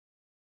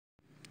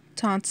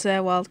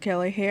Tansa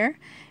Wildkiller here,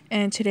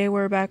 and today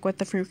we're back with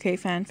the FRUK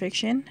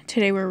fanfiction.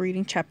 Today we're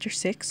reading chapter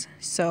 6,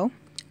 so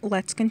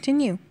let's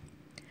continue.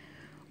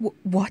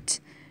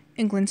 What?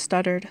 England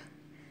stuttered,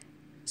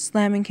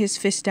 slamming his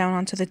fist down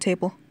onto the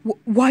table.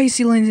 Why is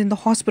Celine in the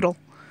hospital?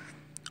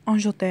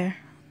 Angleterre,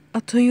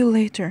 I'll tell you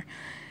later.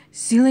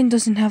 Celine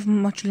doesn't have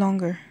much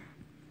longer.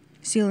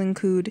 Celine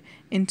cooed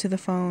into the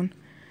phone,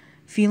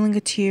 feeling a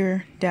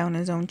tear down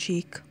his own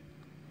cheek.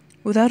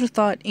 Without a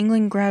thought,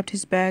 England grabbed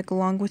his bag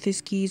along with his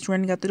keys,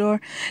 running out the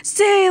door.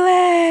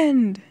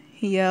 "Sealand!"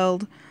 he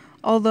yelled,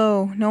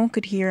 although no one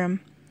could hear him.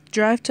 The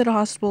drive to the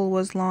hospital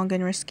was long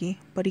and risky,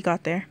 but he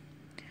got there.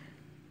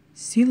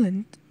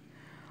 "Sealand?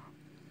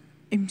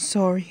 I'm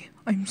sorry.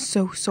 I'm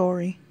so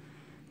sorry."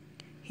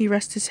 He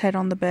rested his head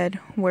on the bed,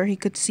 where he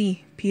could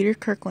see Peter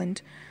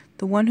Kirkland,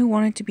 the one who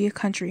wanted to be a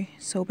country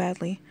so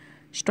badly,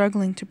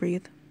 struggling to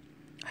breathe.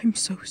 "I'm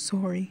so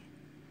sorry."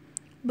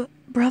 "But,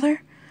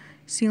 brother?"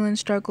 Celine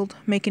struggled,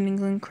 making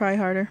England cry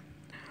harder.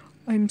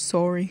 "I'm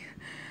sorry.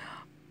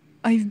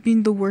 I've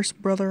been the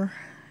worst brother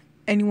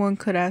anyone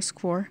could ask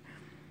for.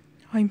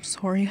 I'm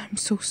sorry, I'm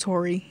so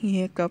sorry," he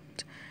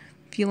hiccuped,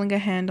 feeling a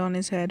hand on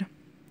his head.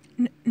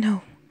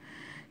 No,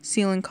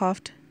 Celine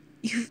coughed.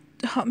 "You've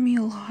taught me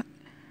a lot.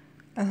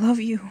 I love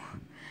you,"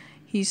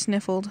 he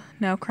sniffled,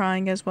 now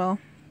crying as well.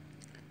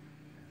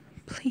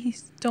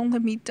 "Please, don't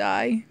let me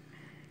die."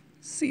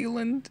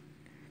 "Celine,"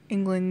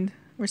 England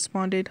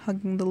responded,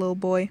 hugging the little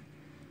boy.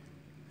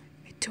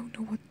 "I don't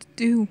know what to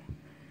do."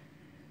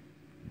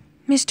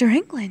 "Mr.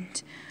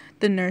 England!"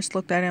 The nurse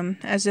looked at him,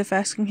 as if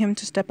asking him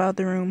to step out of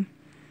the room.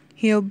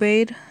 He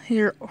obeyed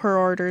her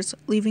orders,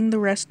 leaving the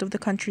rest of the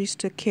countries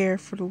to care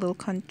for the little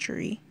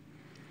country.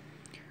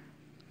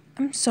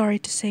 "I'm sorry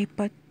to say,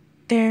 but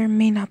there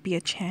may not be a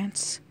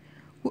chance."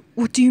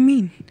 What do you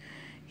mean?"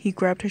 He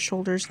grabbed her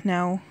shoulders,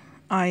 now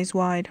eyes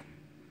wide.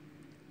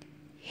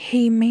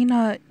 "He may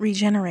not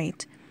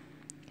regenerate.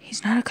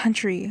 He's not a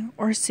country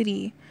or a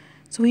city,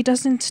 so he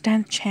doesn't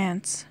stand a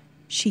chance."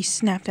 She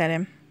snapped at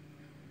him.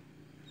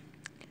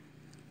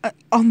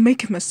 I'll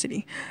make him a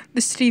city.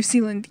 The city of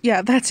Sealand.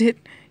 Yeah, that's it."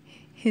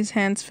 His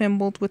hands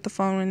fumbled with the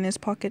phone in his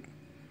pocket.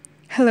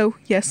 "Hello,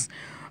 yes.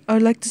 I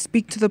would like to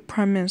speak to the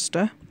Prime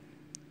Minister."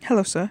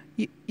 "Hello, sir.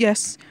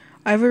 Yes.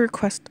 I have a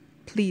request.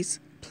 Please,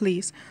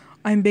 please.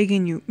 I'm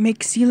begging you. Make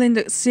Sealand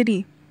a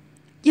city."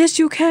 "Yes,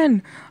 you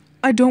can.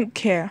 I don't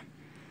care."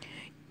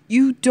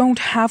 "You don't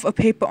have a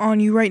paper on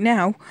you right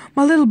now.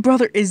 My little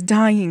brother is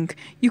dying.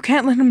 You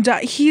can't let him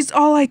die. He's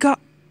all I got."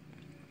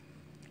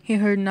 He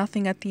heard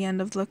nothing at the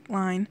end of the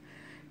line,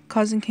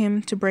 causing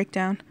him to break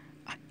down.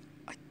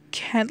 I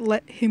can't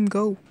let him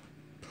go.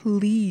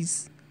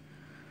 Please."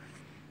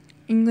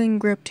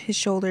 England gripped his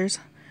shoulders,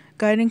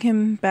 guiding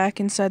him back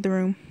inside the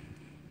room.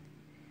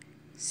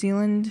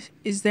 "Sealand,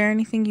 is there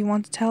anything you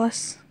want to tell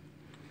us?"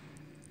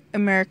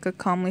 America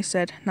calmly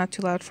said, not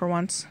too loud for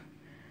once.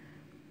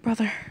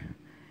 "Brother,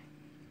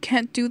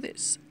 can't do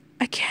this.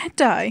 I can't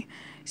die,"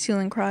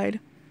 Sealand cried.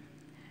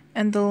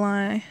 And the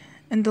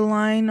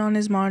line on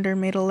his monitor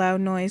made a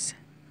loud noise,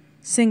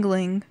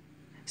 signaling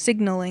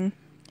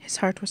his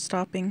heart was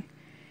stopping.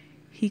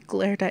 He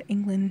glared at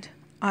England,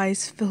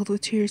 eyes filled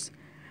with tears.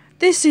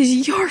 "This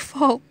is your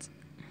fault!"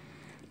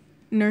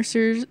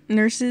 Nurses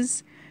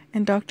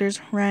and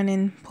doctors ran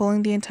in,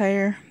 pulling the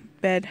entire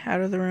bed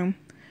out of the room,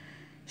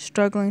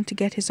 struggling to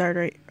get his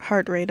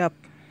heart rate up.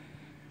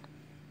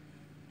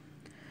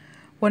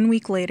 1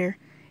 week later,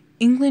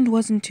 England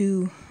wasn't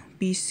to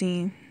be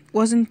seen.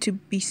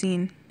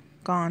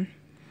 Gone.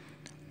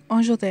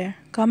 "Angleterre,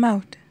 come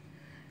out,"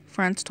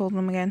 France told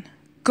him again.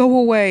 "Go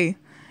away,"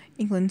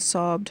 England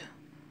sobbed.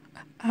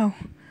 "Ow."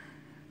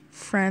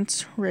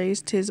 France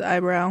raised his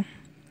eyebrow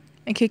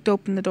and kicked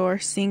open the door,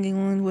 seeing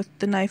England with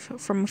the knife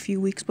from a few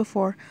weeks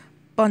before,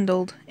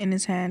 bundled in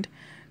his hand,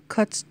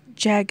 cuts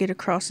jagged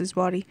across his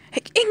body.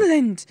 "Hey,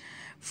 England!"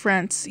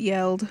 France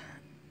yelled,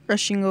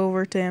 rushing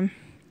over to him.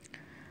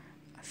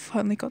 "I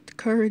finally got the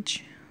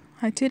courage.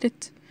 I did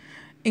it."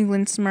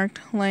 England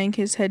smirked, laying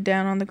his head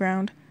down on the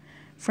ground.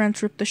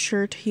 France ripped the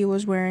shirt he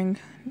was wearing,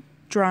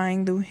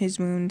 drying his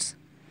wounds.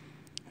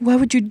 "Why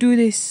would you do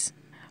this?"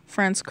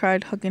 France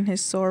cried, hugging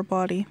his sore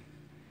body.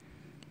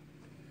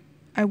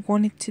 "I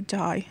wanted to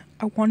die.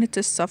 I wanted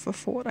to suffer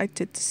for what I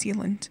did to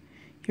Sealand,"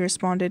 he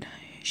responded,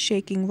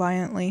 shaking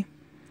violently.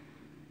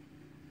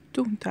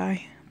 "Don't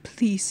die,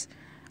 please.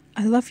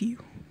 I love you."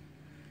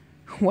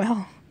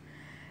 Well,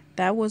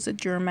 that was a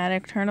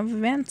dramatic turn of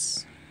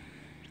events.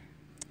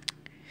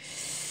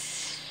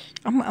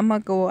 I'm gonna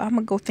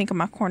go think of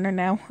my corner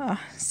now.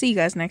 See you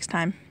guys next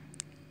time.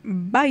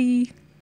 Bye.